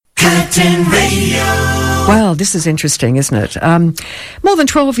Curtin Radio. Well, this is interesting, isn't it? More than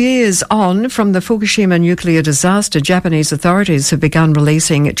 12 years on from the Fukushima nuclear disaster, Japanese authorities have begun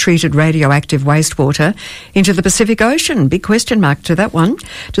releasing treated radioactive wastewater into the Pacific Ocean. Big question mark to that one,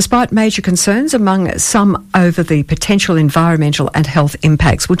 despite major concerns among some over the potential environmental and health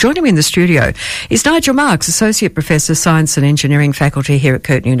impacts. Well, joining me in the studio is Nigel Marks, Associate Professor, Science and Engineering Faculty here at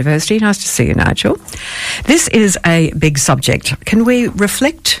Curtin University. Nice to see you, Nigel. This is a big subject. Can we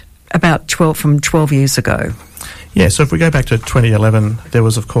reflect about 12 years ago? Yeah, so if we go back to 2011, there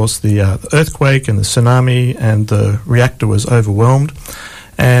was, of course, the earthquake and the tsunami, and the reactor was overwhelmed.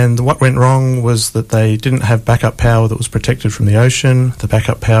 And what went wrong was that they didn't have backup power that was protected from the ocean. The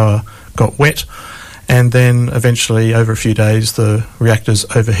backup power got wet, and then eventually, over a few days, the reactors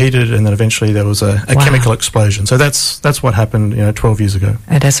overheated, and then eventually there was a chemical explosion. So that's what happened, 12 years ago.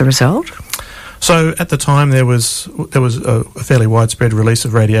 And as a result? So at the time there was a fairly widespread release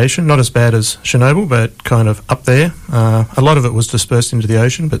of radiation, not as bad as Chernobyl, but kind of up there. A lot of it was dispersed into the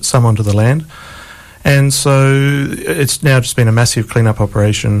ocean, but some onto the land. And so it's now just been a massive clean-up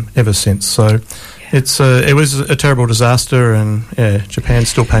operation ever since. So it was a terrible disaster, and Japan's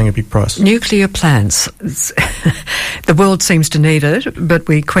still paying a big price. Nuclear plants. The world seems to need it, but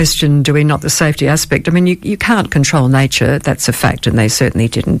we question, do we not, the safety aspect. I mean, you can't control nature, that's a fact, and they certainly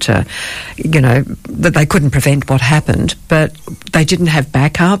didn't, that they couldn't prevent what happened, but they didn't have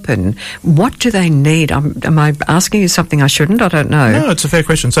backup, and what do they need? Am I asking you something I shouldn't? I don't know. No, it's a fair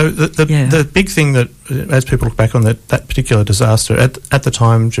question. So the big thing that, as people look back on that particular disaster, at the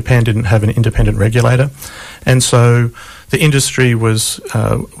time, Japan didn't have an independent regulator, and so the industry was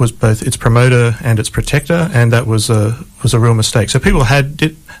both its promoter and its protector, and that was a real mistake. So people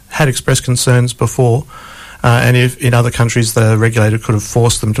had expressed concerns before, and if in other countries the regulator could have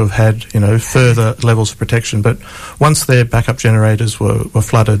forced them to have had further levels of protection. But once their backup generators were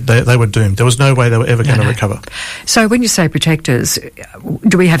flooded, they were doomed. There was no way they were ever going to recover. So when you say protectors,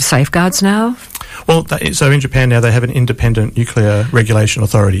 do we have safeguards now? Well, so in Japan now they have an independent nuclear regulation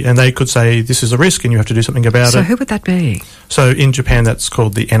authority, and they could say this is a risk and you have to do something about it. So who would that be? So in Japan that's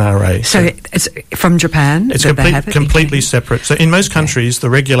called the NRA. So it's from Japan? It's completely separate. So in most countries the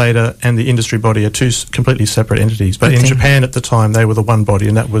regulator and the industry body are two completely separate entities, but in Japan at the time they were the one body,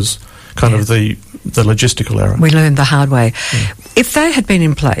 and that was kind of the logistical error. We learned the hard way. Yeah. If they had been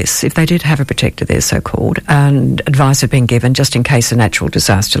in place, if they did have a protector there, so-called, and advice had been given just in case a natural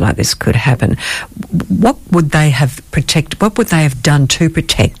disaster like this could happen, what would they have done to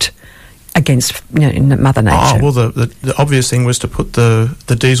protect against Mother Nature? Oh, well, the obvious thing was to put the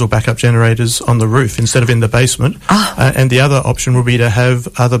diesel backup generators on the roof instead of in the basement. And the other option would be to have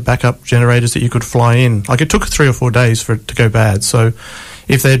other backup generators that you could fly in. Like, it took 3 or 4 days for it to go bad. So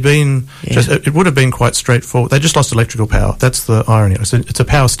if they'd been, it would have been quite straightforward. They just lost electrical power. That's the irony. It's a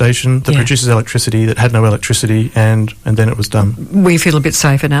power station that produces electricity that had no electricity, and then it was done. We feel a bit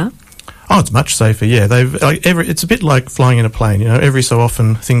safer now? Oh, it's much safer, yeah. It's a bit like flying in a plane, every so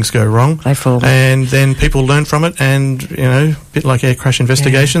often things go wrong. They fall. And then people learn from it, and, a bit like air crash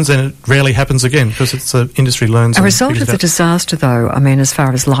investigations, and it rarely happens again because it's the industry learns. A result of the disaster, though, I mean, as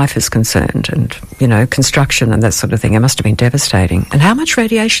far as life is concerned and, construction and that sort of thing, it must have been devastating. And how much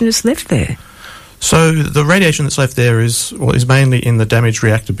radiation is left there? So the radiation that's left there is mainly in the damaged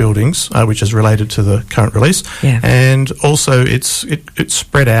reactor buildings, which is related to the current release, and also it's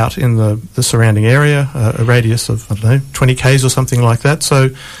spread out in the surrounding area, a radius of 20 k's or something like that. So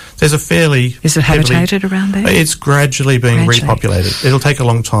there's a fairly... Is it habitated around there? It's gradually being repopulated. It'll take a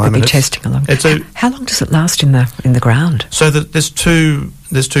long time. It'll be testing a long time. How long does it last in the ground? So there's two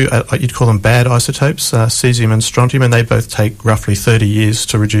you'd call them bad isotopes, cesium and strontium, and they both take roughly 30 years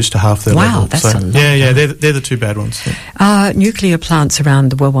to reduce to half their level. Wow, that's a lot. Yeah, they're the two bad ones. Yeah. Nuclear plants around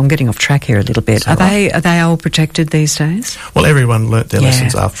the world, I'm getting off track here a little bit. Are they all protected these days? Well, everyone learnt their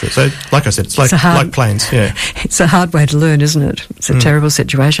lessons after it. So, like I said, it's like planes, yeah. It's a hard way to learn, isn't it? It's a terrible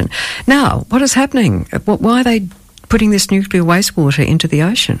situation. Now, what is happening? Why are they putting this nuclear wastewater into the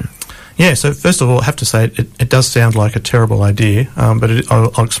ocean? Yeah, so first of all, I have to say it does sound like a terrible idea, but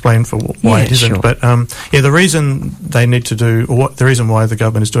I'll explain for why it isn't. Sure. But the reason they need to do, or the reason why the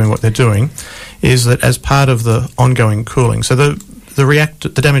government is doing what they're doing, is that as part of the ongoing cooling. So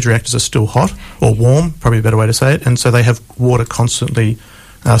the damaged reactors are still hot or warm, probably a better way to say it, and so they have water constantly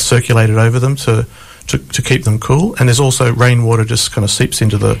circulated over them to keep them cool, and there's also rainwater just kind of seeps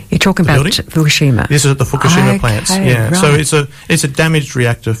into the You're talking about Fukushima? This is at the Fukushima plants, yeah. Right. So it's a damaged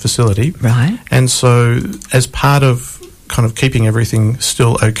reactor facility. Right. And so as part of kind of keeping everything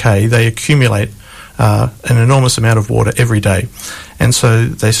still okay, they accumulate an enormous amount of water every day. And so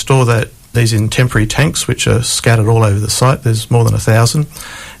they store these in temporary tanks which are scattered all over the site. There's more than 1,000.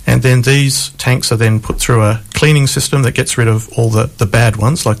 And then these tanks are then put through a cleaning system that gets rid of all the bad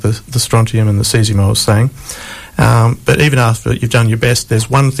ones, like the strontium and the cesium I was saying. But even after you've done your best, there's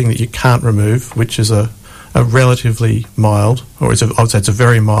one thing that you can't remove, which is a relatively mild, I would say it's a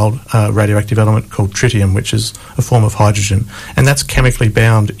very mild radioactive element called tritium, which is a form of hydrogen. And that's chemically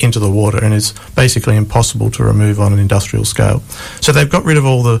bound into the water and is basically impossible to remove on an industrial scale. So they've got rid of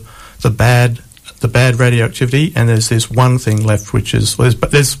all the bad radioactivity, and there's this one thing left, which is,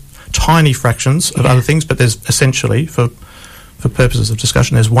 there's tiny fractions of other things, but there's essentially, for purposes of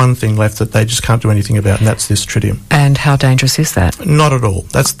discussion, there's one thing left that they just can't do anything about, and that's this tritium. And how dangerous is that? Not at all.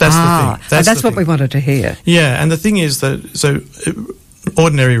 That's the thing. That's what we wanted to hear. Yeah, and the thing is that,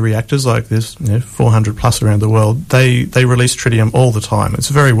 ordinary reactors like this, 400 plus around the world, they release tritium all the time. It's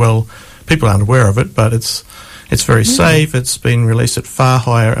very well, people aren't aware of it, but it's very safe. It's been released at far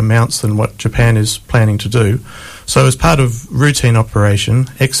higher amounts than what Japan is planning to do. So as part of routine operation,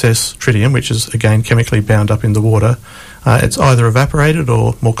 excess tritium, which is again chemically bound up in the water, it's either evaporated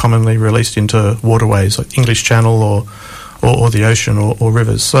or more commonly released into waterways like English Channel or the ocean or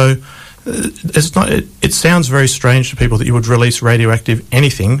rivers. So it's not. It sounds very strange to people that you would release radioactive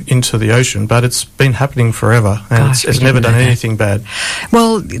anything into the ocean, but it's been happening forever, and it's never done anything bad.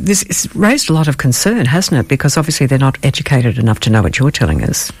 Well, this has raised a lot of concern, hasn't it? Because obviously they're not educated enough to know what you're telling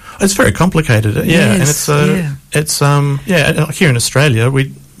us. It's very complicated, yes, and it's here in Australia,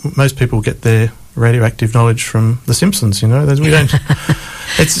 most people get their radioactive knowledge from The Simpsons. We don't.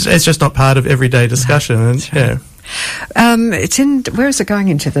 It's just not part of everyday discussion, and it's in. Where is it going,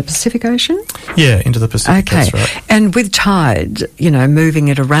 into the Pacific Ocean? Yeah, into the Pacific. Okay, that's right. And with tide, moving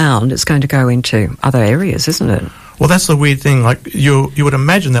it around, it's going to go into other areas, isn't it? Well, that's the weird thing. Like you would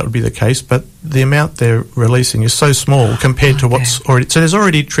imagine that would be the case, but the amount they're releasing is so small compared to what's already. So there's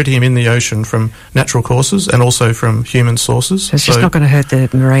already tritium in the ocean from natural causes and also from human sources. So it's just not going to hurt the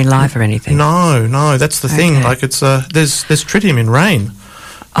marine life or anything. No, that's the thing. Like there's tritium in rain.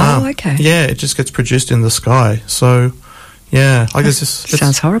 Oh, okay. Yeah, it just gets produced in the sky. So, yeah, like it's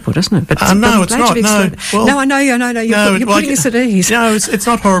sounds horrible, doesn't it? But no, it's not. No, I know. You're putting us at ease. No, it's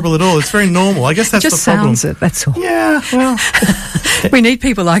not horrible at all. It's very normal. I guess that's the problem. Just sounds it. That's all. Yeah. Well, we need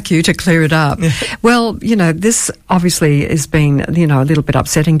people like you to clear it up. Yeah. Well, this obviously has been a little bit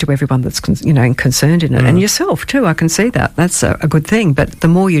upsetting to everyone that's concerned in it, and yourself too. I can see that. That's a good thing. But the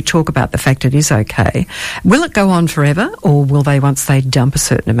more you talk about the fact it is okay, will it go on forever, or will they, once they dump a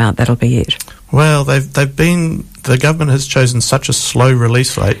certain amount, that'll be it? Well, the government has chosen such a slow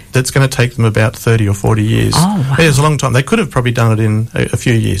release rate that's going to take them about 30 or 40 years. Oh, wow. It's a long time. They could have probably done it in a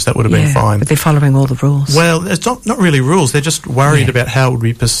few years. That would have been fine. But they're following all the rules. Well, it's not really rules. They're just worried about how it would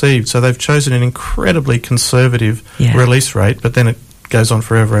be perceived. So they've chosen an incredibly conservative release rate, but then it goes on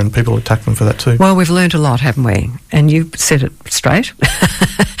forever and people attack them for that too. Well, we've learned a lot, haven't we? And you said it straight.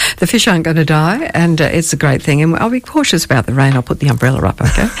 The fish aren't going to die, and it's a great thing. And I'll be cautious about the rain. I'll put the umbrella up,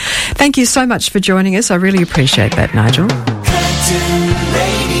 okay? Thank you so much for joining us. I really appreciate that, Nigel.